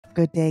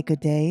Good day,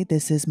 good day.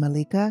 This is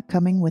Malika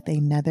coming with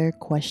another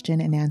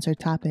question and answer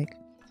topic.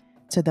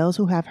 To those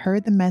who have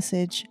heard the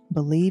message,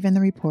 believe in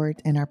the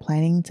report, and are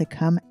planning to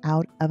come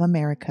out of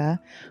America,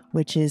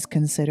 which is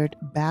considered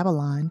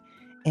Babylon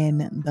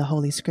in the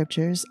Holy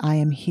Scriptures, I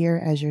am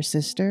here as your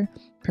sister,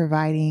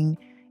 providing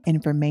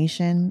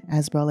information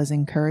as well as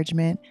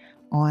encouragement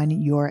on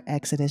your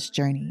Exodus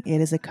journey. It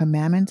is a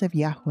commandment of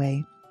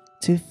Yahweh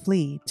to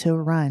flee, to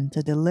run,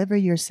 to deliver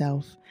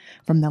yourself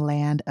from the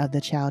land of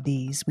the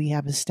Chaldees. We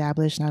have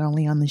established not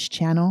only on this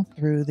channel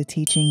through the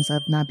teachings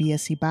of Nabi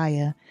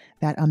Sibaya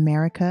that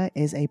America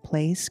is a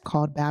place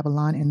called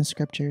Babylon in the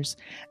scriptures,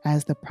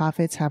 as the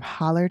prophets have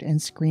hollered and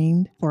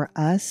screamed for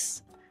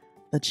us,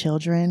 the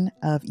children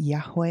of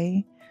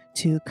Yahweh,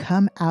 to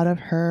come out of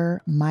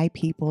her, my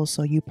people,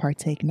 so you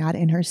partake not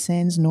in her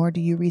sins, nor do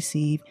you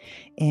receive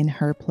in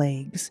her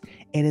plagues.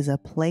 It is a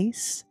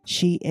place.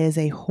 She is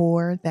a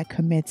whore that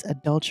commits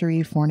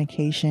adultery,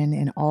 fornication,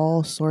 and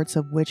all sorts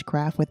of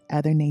witchcraft with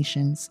other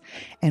nations.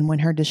 And when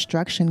her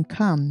destruction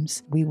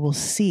comes, we will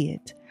see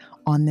it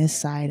on this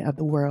side of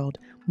the world.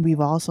 We've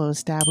also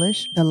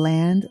established the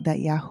land that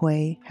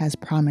Yahweh has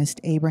promised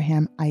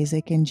Abraham,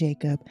 Isaac, and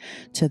Jacob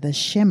to the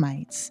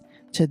Shemites,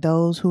 to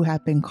those who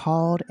have been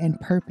called and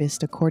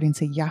purposed according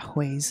to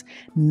Yahweh's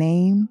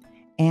name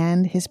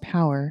and his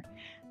power.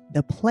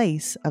 The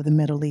place of the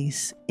Middle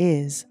East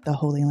is the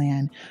Holy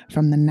Land,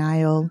 from the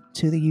Nile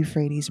to the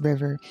Euphrates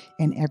River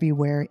and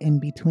everywhere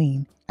in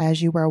between.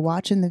 As you are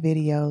watching the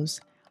videos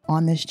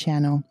on this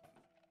channel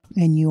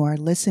and you are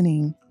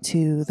listening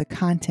to the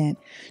content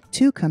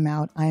to come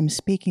out, I am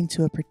speaking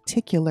to a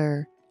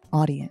particular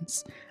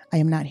audience. I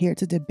am not here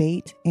to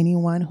debate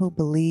anyone who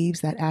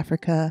believes that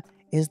Africa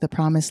is the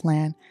promised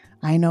land.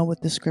 I know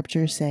what the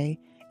scriptures say,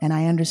 and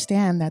I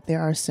understand that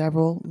there are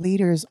several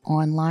leaders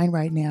online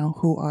right now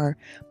who are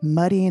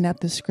muddying up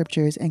the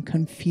scriptures and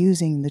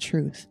confusing the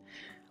truth.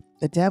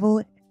 The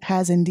devil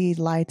has indeed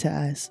lied to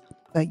us,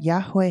 but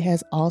Yahweh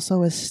has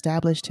also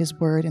established his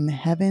word in the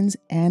heavens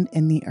and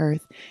in the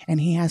earth, and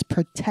he has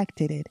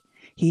protected it.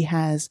 He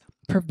has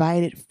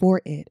provided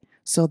for it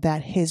so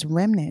that his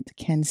remnant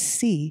can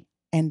see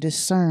and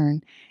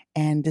discern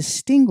and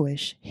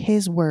distinguish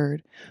his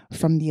word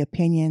from the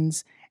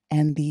opinions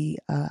and the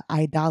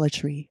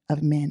idolatry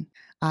of men.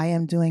 I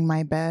am doing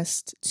my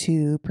best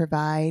to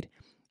provide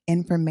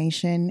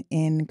information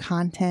in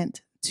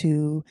content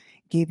to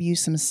give you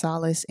some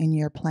solace in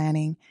your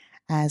planning,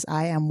 as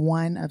I am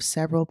one of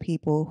several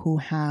people who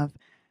have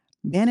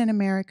been in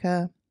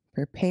America,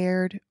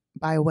 prepared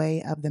by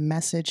way of the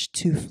message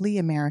to flee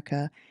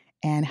America,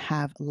 and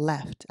have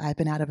left. I've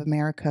been out of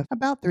America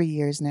about 3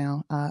 years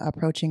now,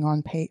 approaching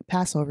on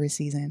Passover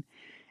season.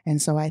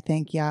 And so I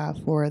thank Yah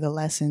for the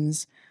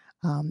lessons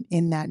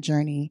in that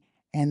journey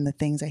and the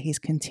things that he's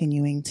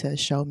continuing to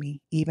show me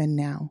even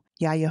now.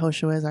 Yah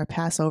Yehoshua is our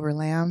Passover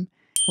lamb.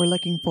 We're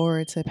looking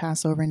forward to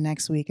Passover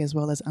next week, as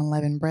well as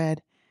unleavened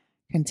bread,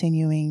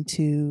 continuing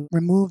to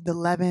remove the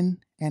leaven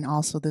and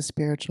also the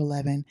spiritual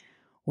leaven,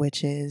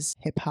 which is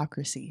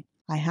hypocrisy.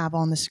 I have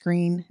on the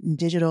screen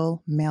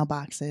digital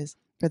mailboxes.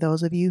 For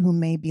those of you who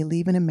may be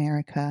leaving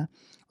America,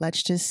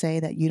 let's just say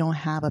that you don't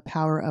have a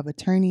power of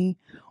attorney,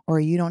 or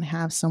you don't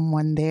have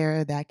someone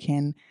there that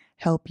can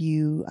help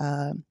you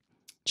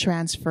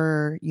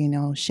transfer,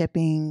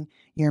 shipping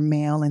your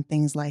mail and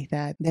things like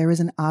that. There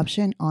is an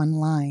option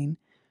online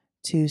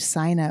to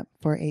sign up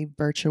for a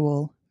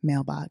virtual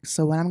mailbox.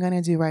 So what I'm going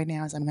to do right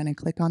now is I'm going to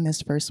click on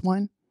this first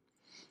one.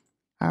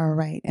 All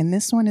right. And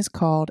this one is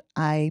called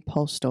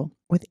iPostal.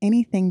 With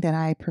anything that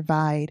I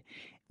provide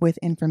with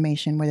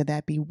information, whether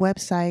that be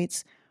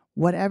websites,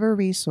 whatever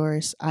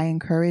resource, I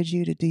encourage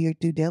you to do your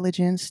due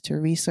diligence to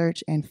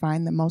research and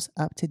find the most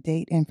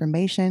up-to-date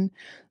information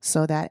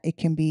so that it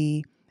can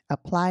be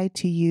applied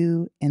to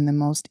you in the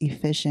most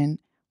efficient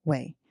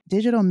way.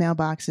 Digital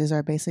mailboxes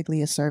are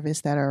basically a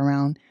service that are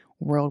around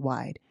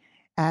worldwide.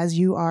 As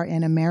you are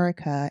in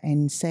America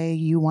and say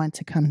you want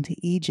to come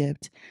to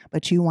Egypt,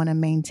 but you want to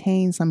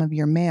maintain some of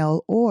your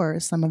mail, or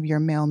some of your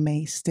mail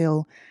may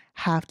still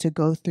have to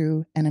go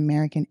through an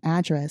American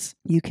address,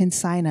 you can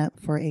sign up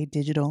for a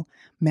digital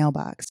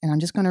mailbox. And I'm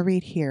just going to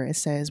read here. It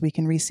says, we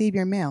can receive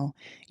your mail.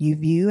 You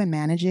view and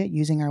manage it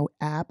using our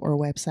app or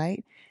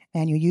website,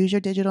 and you use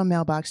your digital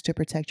mailbox to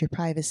protect your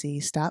privacy,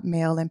 stop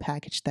mail and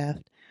package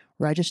theft,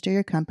 register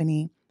your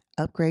company,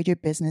 upgrade your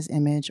business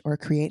image, or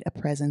create a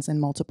presence in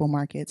multiple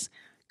markets,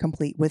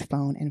 complete with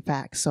phone and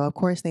fax. So of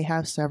course they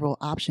have several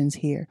options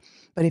here,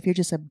 but if you're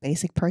just a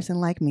basic person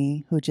like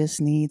me who just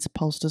needs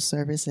postal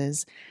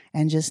services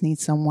and just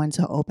needs someone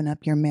to open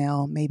up your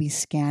mail, maybe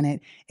scan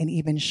it and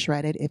even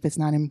shred it if it's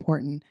not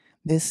important,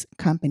 this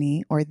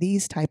company or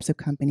these types of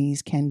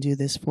companies can do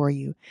this for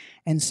you.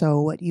 And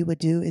so what you would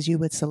do is you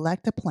would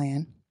select a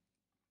plan.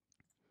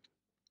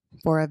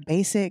 For a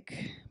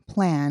basic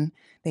plan,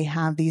 they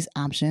have these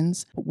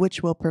options,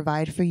 which will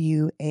provide for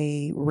you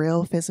a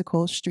real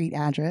physical street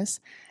address.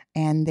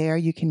 And there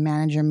you can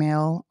manage your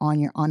mail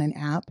on an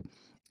app,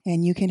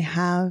 and you can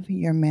have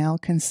your mail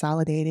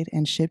consolidated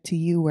and shipped to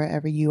you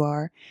wherever you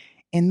are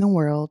in the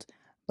world.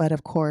 But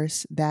of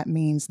course, that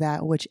means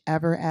that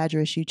whichever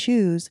address you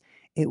choose,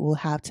 it will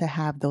have to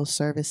have those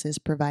services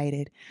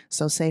provided.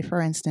 So say,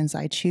 for instance,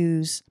 I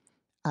choose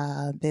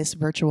this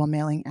virtual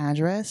mailing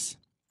address.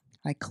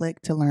 I click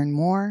to learn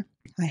more.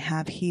 I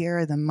have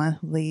here the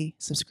monthly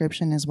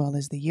subscription as well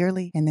as the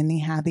yearly, and then they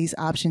have these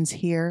options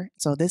here.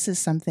 So this is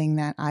something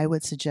that I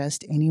would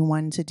suggest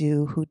anyone to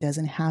do who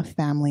doesn't have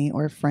family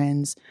or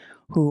friends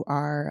who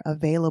are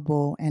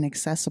available and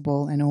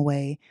accessible in a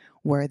way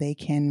where they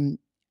can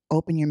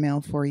open your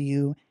mail for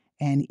you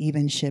and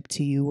even ship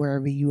to you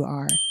wherever you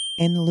are.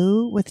 In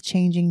lieu with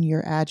changing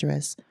your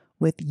address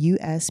with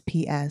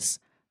USPS,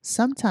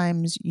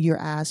 sometimes you're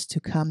asked to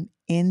come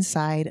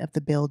inside of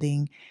the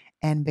building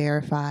and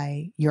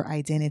verify your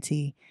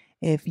identity.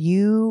 If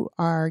you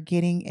are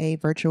getting a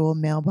virtual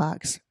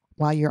mailbox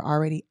while you're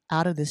already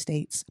out of the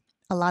States,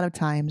 a lot of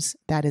times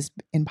that is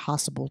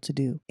impossible to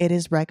do. It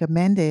is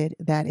recommended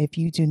that if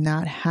you do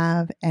not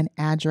have an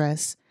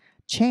address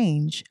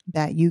change,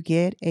 that you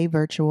get a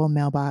virtual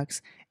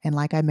mailbox. And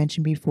like I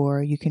mentioned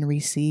before, you can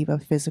receive a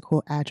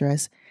physical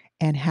address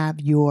and have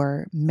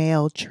your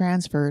mail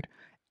transferred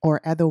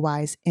or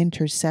otherwise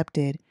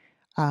intercepted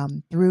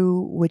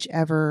through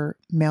whichever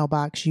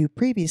mailbox you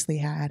previously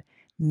had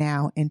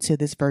now into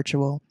this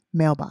virtual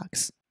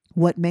mailbox.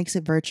 What makes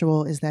it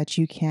virtual is that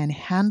you can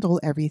handle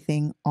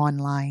everything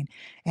online,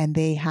 and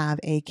they have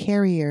a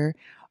carrier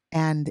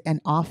and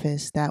an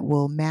office that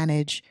will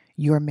manage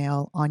your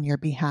mail on your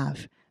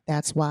behalf.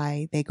 That's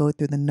why they go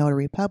through the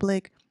notary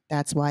public.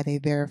 That's why they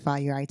verify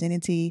your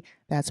identity.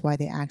 That's why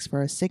they ask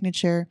for a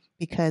signature,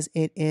 because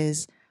it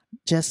is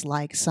just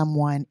like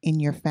someone in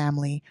your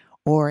family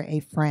or a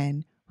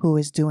friend who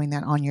is doing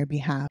that on your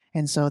behalf.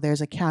 And so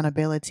there's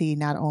accountability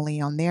not only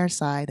on their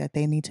side, that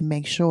they need to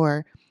make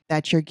sure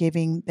that you're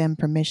giving them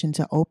permission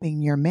to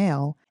open your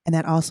mail, and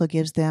that also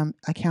gives them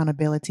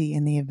accountability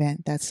in the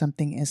event that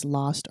something is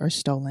lost or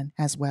stolen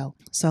as well.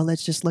 So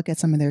let's just look at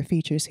some of their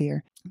features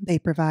here. They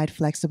provide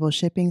flexible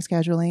shipping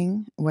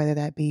scheduling, whether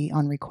that be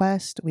on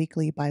request,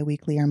 weekly,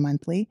 bi-weekly, or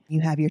monthly.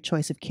 You have your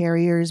choice of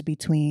carriers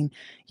between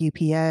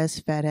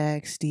UPS,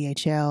 FedEx,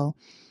 DHL,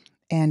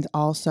 and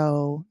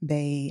also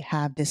they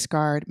have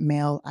discard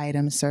mail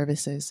item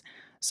services.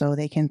 So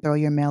they can throw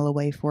your mail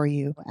away for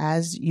you.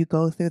 As you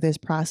go through this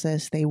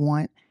process, they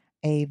want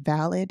a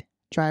valid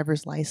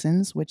driver's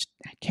license, which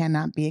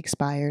cannot be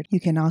expired. You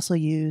can also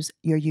use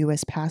your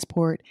US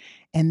passport.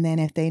 And then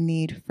if they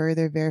need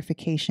further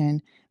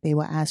verification, they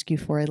will ask you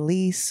for a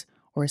lease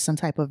or some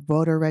type of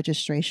voter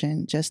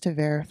registration just to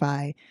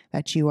verify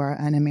that you are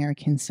an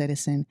American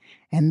citizen.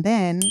 And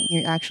then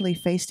you're actually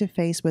face to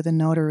face with a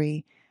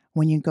notary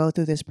when you go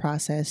through this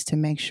process to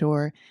make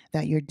sure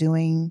that you're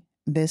doing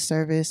this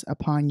service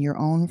upon your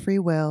own free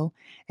will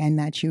and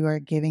that you are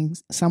giving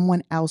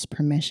someone else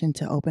permission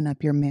to open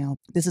up your mail.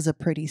 This is a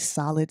pretty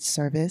solid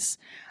service.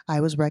 I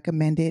was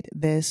recommended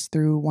this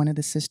through one of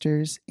the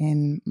sisters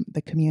in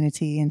the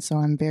community, and so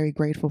I'm very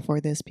grateful for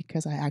this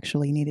because I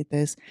actually needed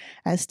this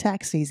as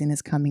tax season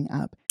is coming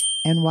up.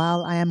 And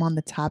while I am on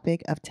the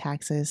topic of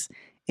taxes,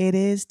 it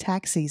is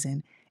tax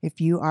season. If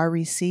you are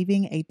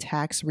receiving a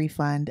tax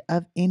refund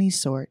of any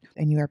sort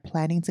and you are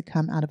planning to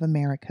come out of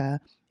America,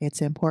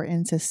 it's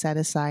important to set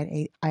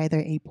aside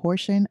either a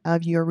portion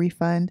of your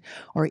refund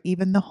or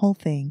even the whole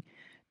thing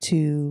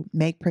to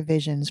make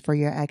provisions for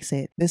your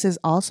exit. This is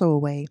also a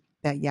way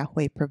that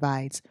Yahweh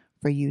provides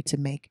for you to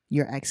make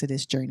your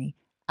exodus journey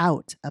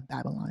out of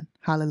Babylon.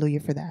 Hallelujah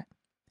for that.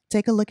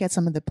 Take a look at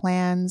some of the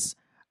plans,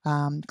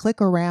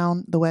 click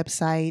around the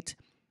website.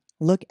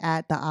 Look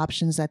at the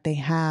options that they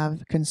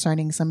have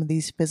concerning some of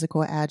these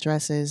physical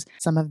addresses.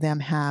 Some of them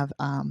have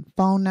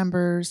phone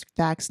numbers,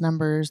 fax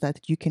numbers that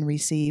you can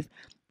receive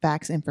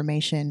fax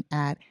information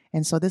at.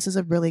 And so this is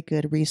a really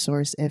good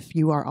resource if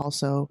you are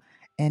also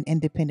an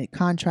independent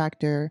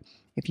contractor,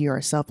 if you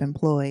are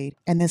self-employed.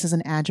 And this is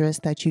an address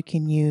that you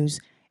can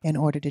use in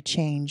order to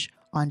change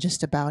on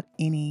just about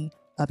any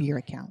of your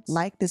accounts.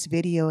 Like this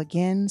video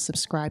again,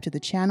 subscribe to the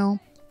channel,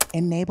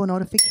 enable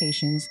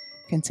notifications.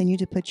 Continue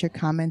to put your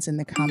comments in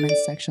the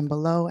comments section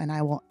below, and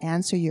I will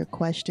answer your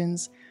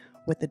questions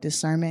with the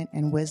discernment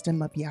and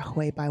wisdom of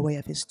Yahweh by way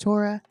of his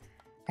Torah,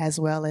 as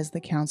well as the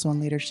counsel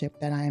and leadership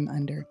that I am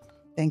under.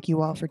 Thank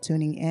you all for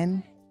tuning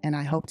in, and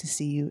I hope to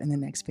see you in the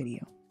next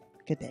video.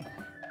 Good day.